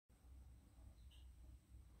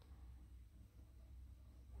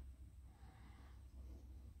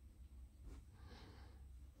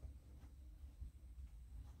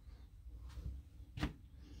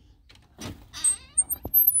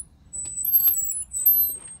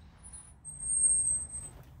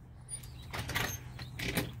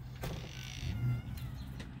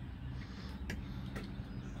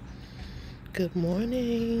Good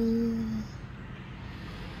morning.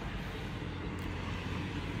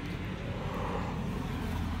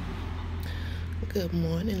 Good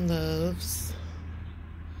morning, loves.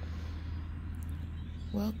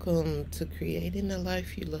 Welcome to Creating the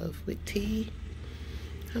Life You Love with T.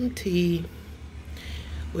 I'm T.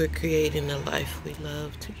 We're creating the life we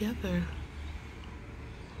love together.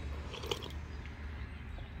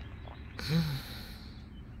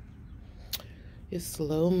 It's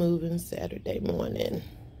slow-moving Saturday morning.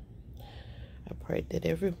 I pray that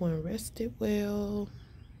everyone rested well.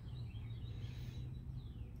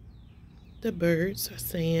 The birds are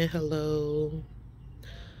saying hello.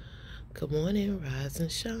 Good morning, rise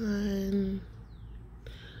and shine.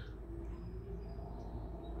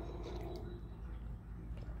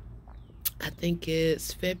 I think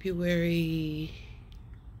it's February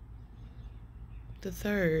the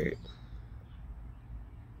 3rd.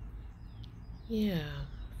 Yeah,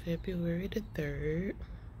 February the 3rd.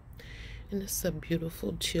 And it's a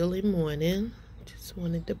beautiful, chilly morning. Just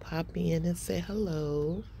wanted to pop in and say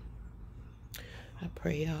hello. I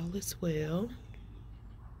pray all is well.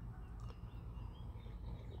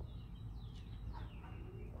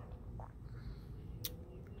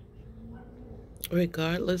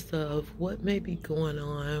 Regardless of what may be going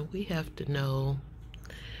on, we have to know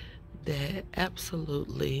that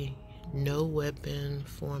absolutely no weapon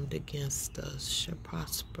formed against us shall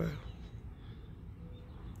prosper.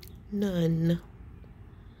 None.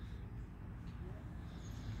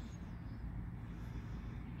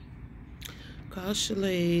 Cross your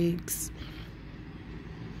legs.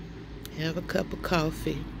 Have a cup of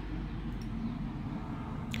coffee.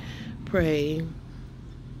 Pray.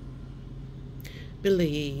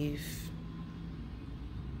 Believe.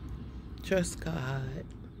 Trust God.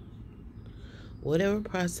 Whatever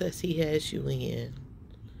process He has you in,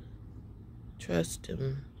 trust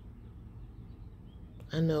Him.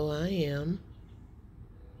 I know I am.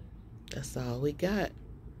 That's all we got.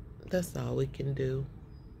 That's all we can do.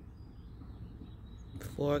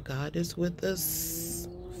 For God is with us,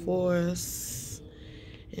 for us,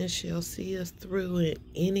 and shall see us through in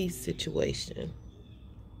any situation.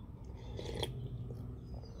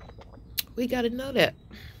 We got to know that.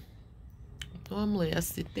 Normally I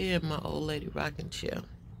sit there in my old lady rocking chair.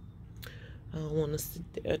 I don't want to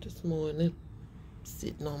sit there this morning,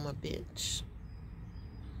 sitting on my bench.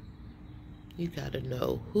 You got to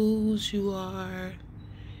know whose you are,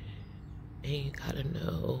 and you got to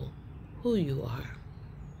know who you are.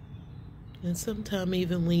 And sometimes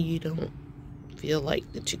even when you don't feel like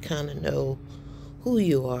that you kind of know who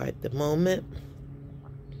you are at the moment,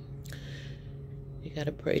 you got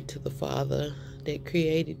to pray to the Father that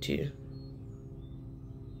created you.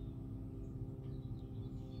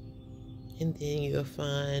 And then you'll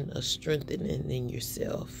find a strengthening in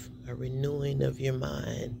yourself, a renewing of your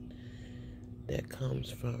mind that comes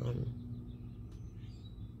from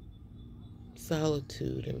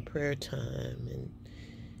solitude and prayer time and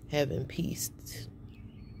having peace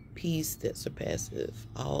that surpasses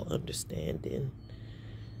all understanding.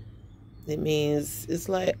 It means it's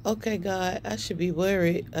like, okay, God, I should be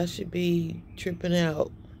worried. I should be tripping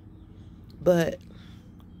out. But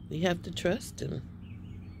we have to trust Him.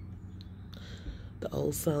 The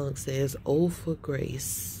old song says, "Oh, for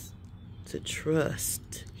grace to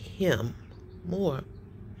trust Him more."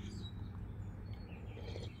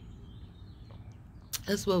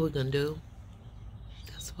 That's what we're going to do.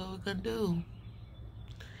 That's what we're going to do.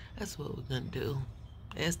 That's what we're going to do.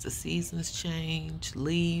 As the seasons change,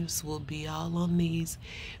 leaves will be all on these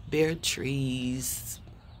bare trees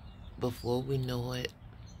before we know it.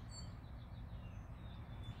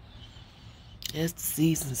 As the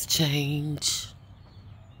seasons change.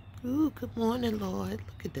 Ooh, good morning, Lord.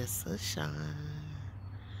 Look at that sunshine.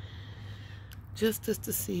 Just as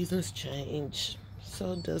the seasons change,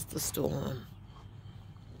 so does the storm.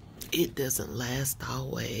 It doesn't last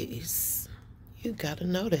always. You gotta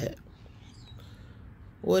know that.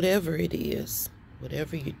 Whatever it is,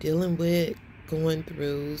 whatever you're dealing with, going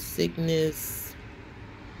through, sickness,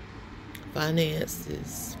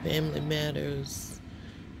 finances, family matters,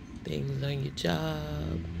 things on your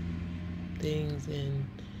job, things in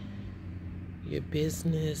your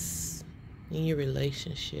business, in your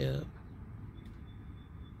relationship,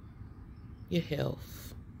 your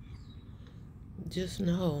health. Just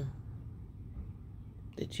know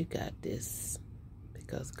that you got this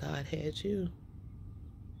because God had you.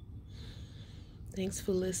 Thanks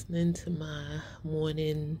for listening to my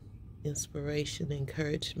morning inspiration,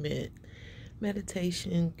 encouragement,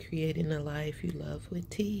 meditation, creating a life you love with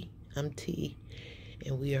T. I'm T,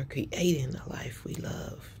 and we are creating a life we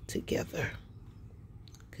love together.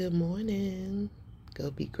 Good morning. Go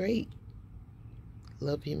be great.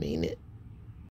 Love you, mean it.